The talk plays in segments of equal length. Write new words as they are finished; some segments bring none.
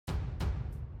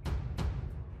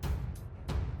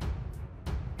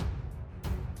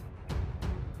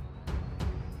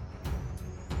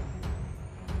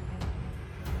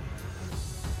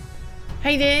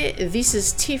Hey there, this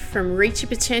is Tiff from Reach Your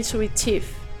Potential with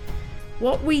Tiff.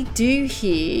 What we do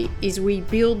here is we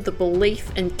build the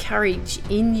belief and courage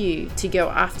in you to go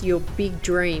after your big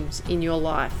dreams in your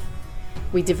life.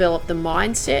 We develop the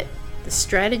mindset, the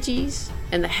strategies,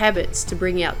 and the habits to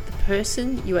bring out the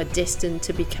person you are destined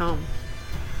to become.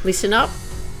 Listen up,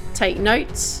 take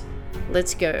notes,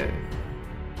 let's go.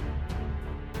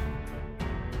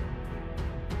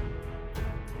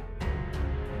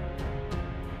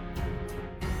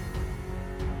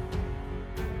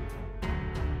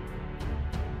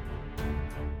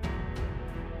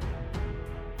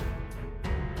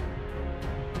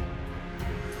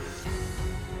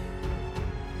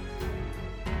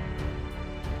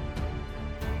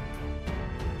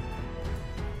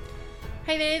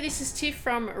 Hey there, this is Tiff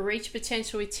from Reach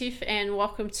Potential with Tiff, and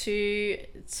welcome to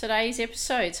today's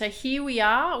episode. So here we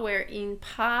are, we're in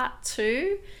part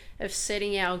 2 of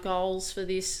setting our goals for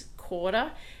this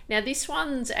quarter. Now this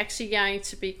one's actually going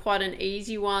to be quite an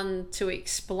easy one to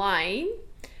explain,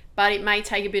 but it may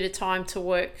take a bit of time to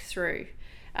work through.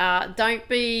 Don't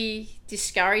be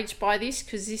discouraged by this,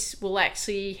 because this will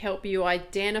actually help you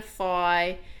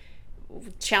identify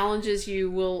challenges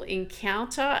you will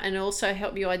encounter and also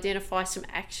help you identify some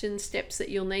action steps that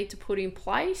you'll need to put in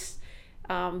place,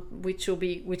 which will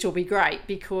be great,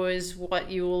 because what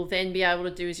you will then be able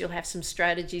to do is you'll have some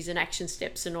strategies and action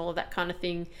steps and all of that kind of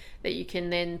thing that you can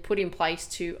then put in place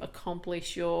to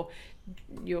accomplish your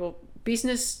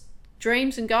business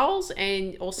dreams and goals,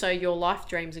 and also your life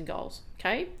dreams and goals.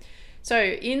 Okay, so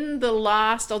in the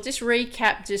last, I'll just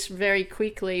recap just very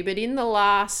quickly, but in the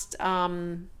last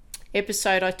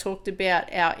episode I talked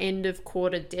about our end of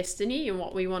quarter destiny and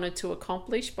what we wanted to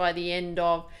accomplish by the end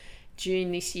of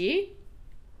June this year.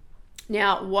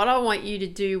 Now what I want you to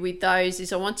do with those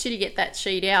is I want you to get that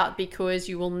sheet out, because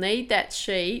you will need that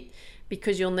sheet,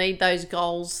 because you'll need those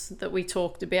goals that we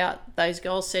talked about, those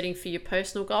goals setting for your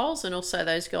personal goals and also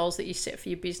those goals that you set for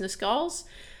your business goals.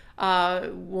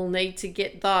 We'll need to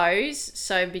get those,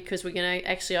 so because we're going to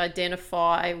actually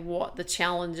identify what the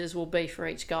challenges will be for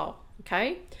each goal.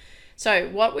 Okay, so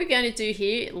what we're going to do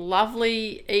here,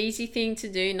 lovely, easy thing to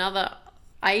do, another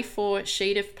A4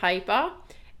 sheet of paper,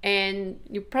 and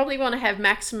you probably want to have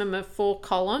maximum of 4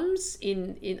 columns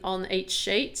on each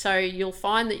sheet. So you'll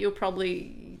find that you'll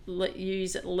probably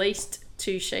use at least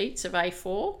 2 sheets of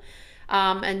A4,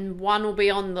 and one will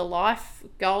be on the life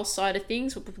goal side of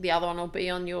things, the other one will be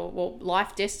on your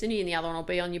life destiny, and the other one will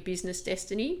be on your business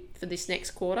destiny for this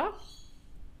next quarter.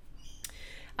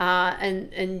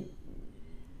 And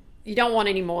you don't want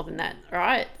any more than that, all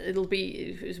right? It'll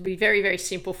be very, very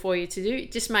simple for you to do.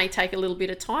 It just may take a little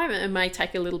bit of time, and it may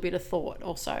take a little bit of thought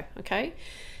also, okay?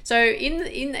 So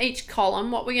in each column,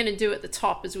 what we're going to do at the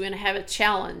top is we're going to have a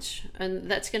challenge, and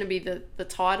that's going to be the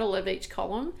title of each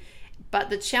column. But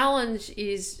the challenge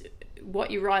is what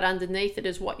you write underneath it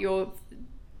is what you're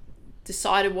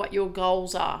decided what your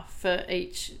goals are for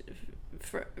each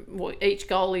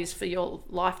goal is for your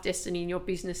life destiny and your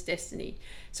business destiny.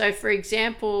 So for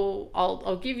example,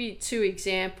 I'll give you 2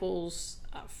 examples.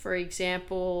 For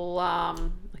example,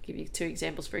 I'll give you 2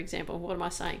 examples. For example, what am I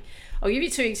saying? I'll give you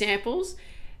 2 examples.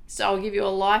 So I'll give you a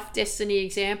life destiny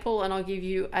example, and I'll give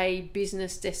you a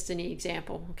business destiny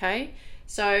example. Okay,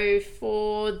 so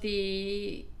for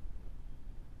the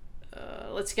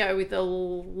let's go with the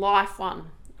life one.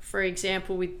 For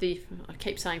example, I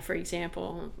keep saying for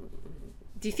example.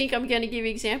 Do you think I'm going to give an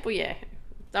example? Yeah,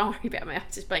 don't worry about me, I'm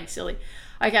just being silly.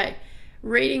 Okay,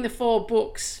 reading the 4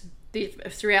 books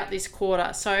throughout this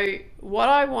quarter. So what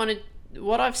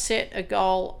I've set a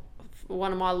goal,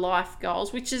 one of my life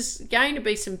goals, which is going to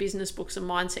be some business books and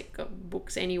mindset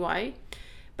books anyway,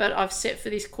 but I've set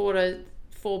for this quarter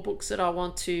 4 books that I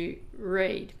want to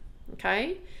read.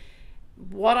 Okay,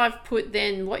 what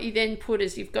you then put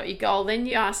is you've got your goal, then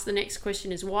you ask the next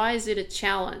question is, why is it a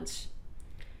challenge?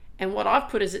 And what I've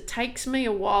put is it takes me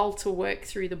a while to work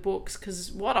through the books,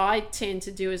 because what I tend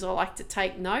to do is I like to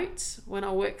take notes when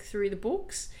I work through the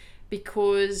books,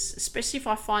 because especially if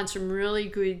I find some really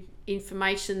good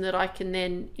information that I can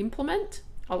then implement,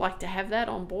 I like to have that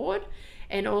on board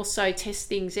and also test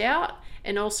things out.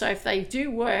 And also if they do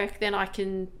work, then I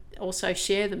can also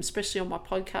share them, especially on my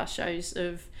podcast shows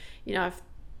of, I've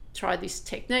tried this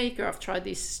technique, or I've tried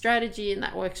this strategy and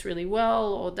that works really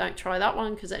well, or don't try that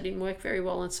one because that didn't work very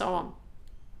well, and so on.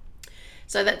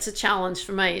 So that's a challenge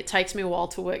for me. It takes me a while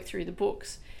to work through the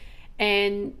books.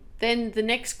 And then the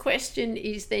next question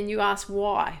is, then you ask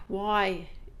why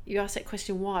you ask that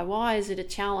question, why is it a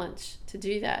challenge to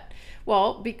do that?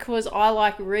 Well, because I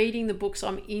like reading the books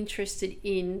I'm interested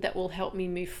in that will help me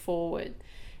move forward.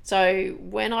 So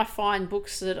when I find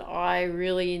books that I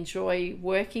really enjoy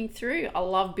working through, I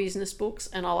love business books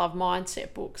and I love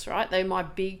mindset books, right? They're my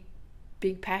big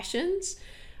passions.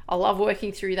 I love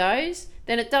working through those.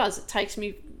 Then it takes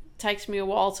me a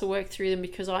while to work through them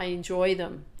because I enjoy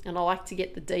them and I like to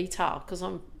get the detail because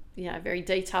I'm very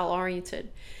detail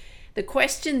oriented. The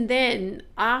question then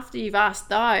after you've asked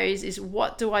those is,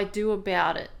 what do I do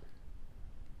about it?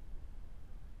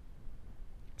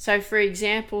 So for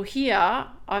example, here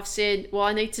I've said, well,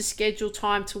 I need to schedule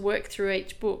time to work through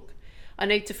each book. I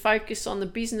need to focus on the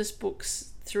business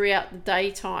books throughout the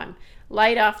daytime.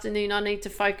 Late afternoon, I need to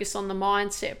focus on the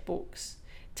mindset books.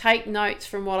 Take notes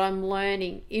from what I'm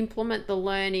learning. Implement the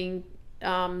learning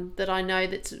that I know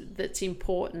that's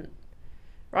important.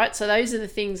 Right? So those are the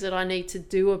things that I need to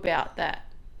do about that.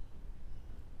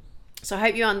 So I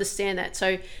hope you understand that.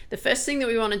 So the first thing that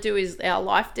we want to do is our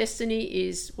life destiny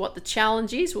is what the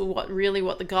challenge is, or what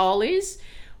the goal is,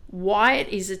 why it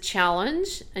is a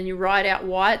challenge, and you write out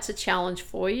why it's a challenge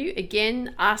for you.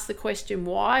 Again, ask the question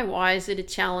why. Why is it a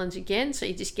challenge again? So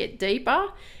you just get deeper,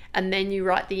 and then you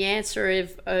write the answer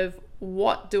of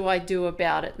what do I do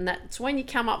about it? And that's when you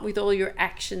come up with all your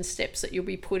action steps that you'll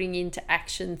be putting into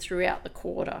action throughout the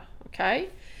quarter. Okay.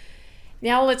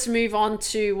 Now let's move on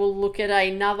to, we'll look at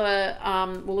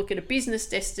a business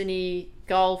destiny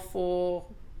goal for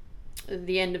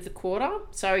the end of the quarter.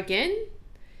 So again,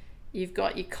 you've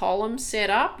got your column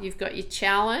set up, you've got your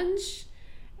challenge,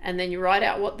 and then you write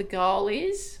out what the goal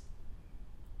is.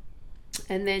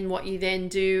 And then what you then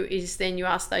do is then you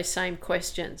ask those same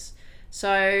questions.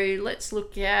 So let's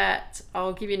look at,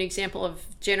 I'll give you an example of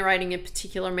generating a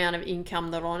particular amount of income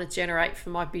that I want to generate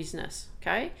for my business.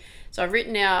 Okay. So I've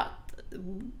written out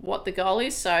what the goal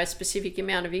is, so a specific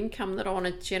amount of income that I want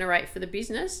to generate for the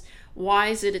business. Why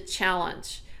is it a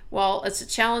challenge? Well, it's a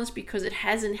challenge because it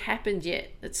hasn't happened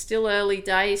yet. It's still early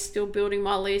days, still building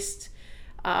my list.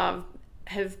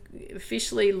 Have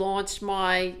officially launched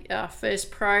my first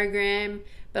program,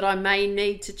 but I may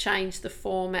need to change the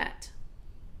format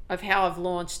of how I've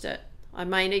launched it. I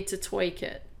may need to tweak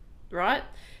it, right?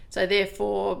 So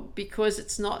therefore, because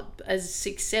it's not as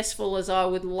successful as I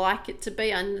would like it to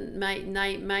be, I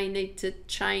may need to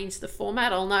change the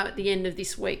format. I'll know at the end of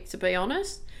this week, to be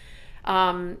honest.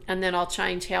 And then I'll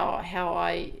change how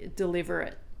I deliver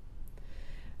it.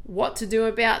 What to do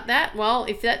about that? Well,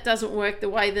 if that doesn't work the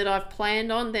way that I've planned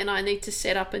on, then I need to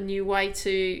set up a new way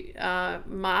to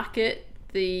market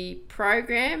the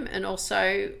program and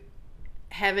also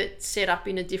have it set up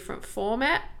in a different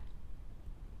format.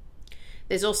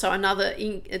 There's also another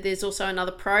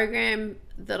program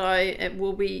that I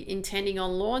will be intending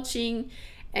on launching,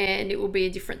 and it will be a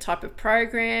different type of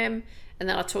program. And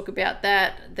then I'll talk about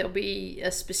that. There'll be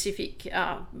a specific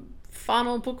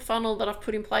book funnel that I've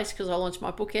put in place because I launched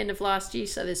my book end of last year.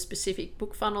 So there's a specific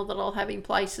book funnel that I'll have in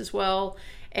place as well.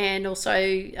 And also,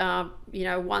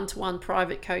 one-to-one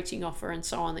private coaching offer and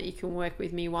so on, that you can work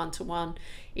with me one-to-one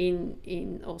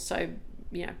in also,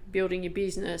 building your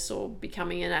business or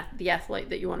becoming the athlete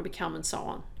that you want to become and so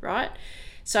on, right?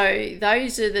 So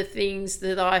those are the things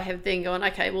that I have then gone,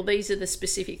 okay, well, these are the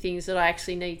specific things that I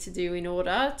actually need to do in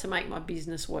order to make my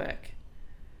business work.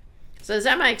 So does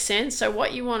that make sense? So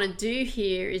what you want to do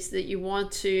here is that you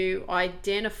want to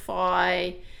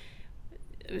identify,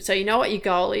 so you know what your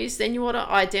goal is, then you want to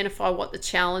identify what the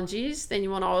challenge is, then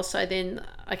you want to also then,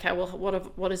 okay, well,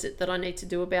 what is it that I need to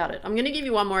do about it? I'm going to give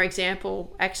you one more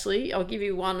example. Actually, I'll give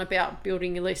you one about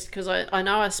building a list, because I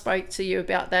know I spoke to you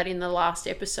about that in the last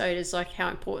episode, is like how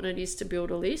important it is to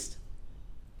build a list.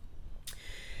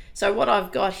 So what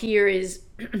I've got here is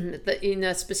that in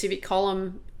a specific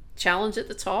column, challenge at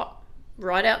the top,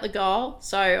 write out the goal.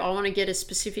 So I want to get a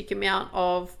specific amount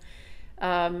of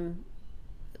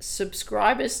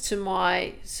subscribers to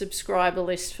my subscriber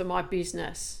list for my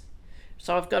business.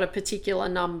 So I've got a particular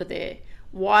number there.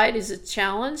 Why it is a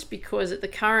challenge? Because at the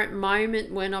current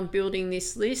moment when I'm building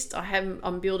this list,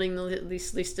 I'm building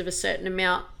this list of a certain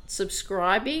amount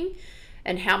subscribing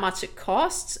and how much it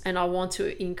costs, and I want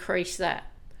to increase that.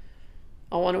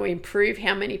 I want to improve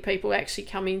how many people actually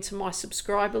come into my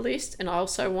subscriber list, and I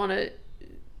also want to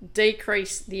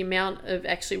decrease the amount of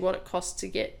actually what it costs to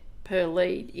get per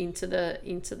lead into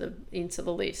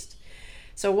the list.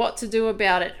 So what to do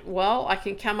about it? Well, I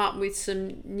can come up with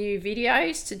some new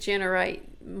videos to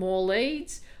generate more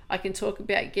leads. I can talk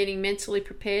about getting mentally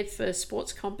prepared for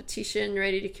sports competition,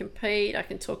 ready to compete. I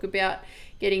can talk about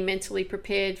getting mentally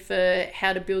prepared for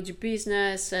how to build your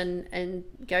business and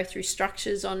go through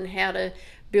structures on how to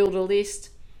build a list.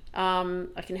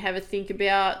 I can have a think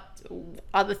about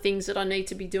other things that I need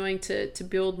to be doing to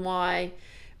build my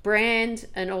brand,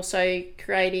 and also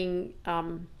creating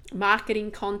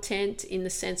marketing content in the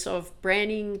sense of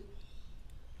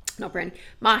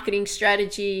marketing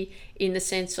strategy in the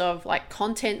sense of like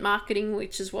content marketing,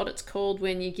 which is what it's called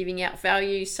when you're giving out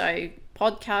value. So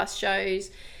podcast shows,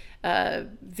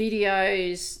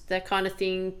 videos, that kind of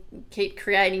thing. Keep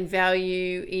creating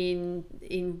value in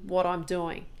what I'm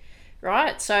doing,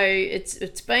 right? So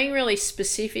it's being really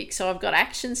specific. So I've got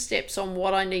action steps on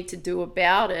what I need to do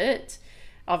about it.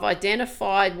 I've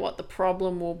identified what the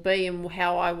problem will be and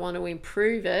how I want to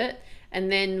improve it.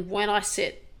 And then when I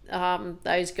set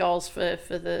those goals for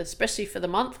especially for the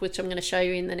month, which I'm going to show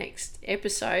you in the next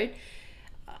episode,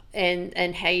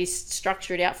 and how you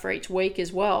structure it out for each week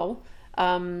as well,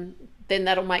 then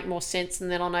that'll make more sense,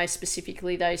 and then I'll know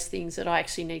specifically those things that I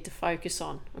actually need to focus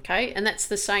on. Okay, and that's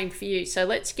the same for you. So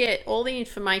let's get all the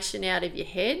information out of your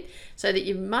head so that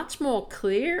you're much more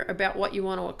clear about what you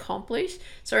want to accomplish.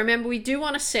 So remember, we do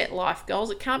want to set life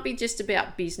goals. It can't be just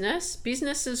about business.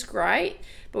 Business is great,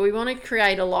 but we want to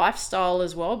create a lifestyle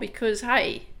as well, because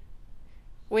hey,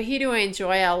 we're here to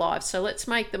enjoy our lives, so let's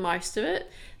make the most of it.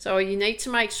 So you need to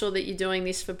make sure that you're doing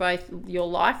this for both your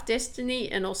life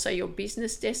destiny and also your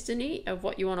business destiny of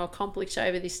what you want to accomplish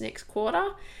over this next quarter.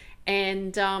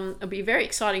 And it'll be very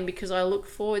exciting because I look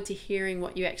forward to hearing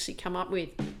what you actually come up with.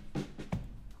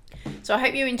 So I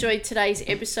hope you enjoyed today's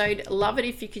episode. Love it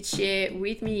if you could share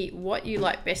with me what you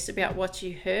like best about what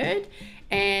you heard.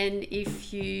 And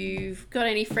if you've got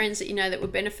any friends that you know that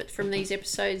would benefit from these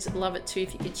episodes, love it too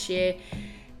if you could share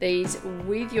these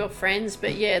with your friends.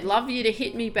 But yeah, I'd love you to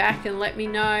hit me back and let me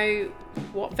know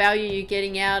what value you're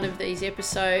getting out of these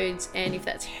episodes, and if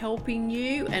that's helping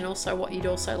you, and also what you'd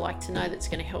also like to know that's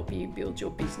going to help you build your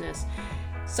business.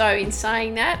 So in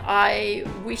saying that, I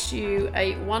wish you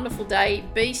a wonderful day.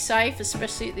 Be safe,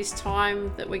 especially at this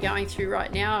time that we're going through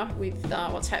right now with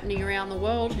what's happening around the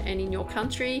world and in your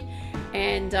country.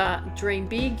 And dream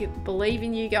big, believe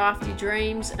in you, go after your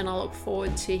dreams, and I look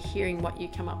forward to hearing what you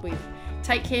come up with.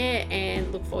 Take care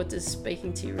and look forward to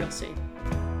speaking to you real soon.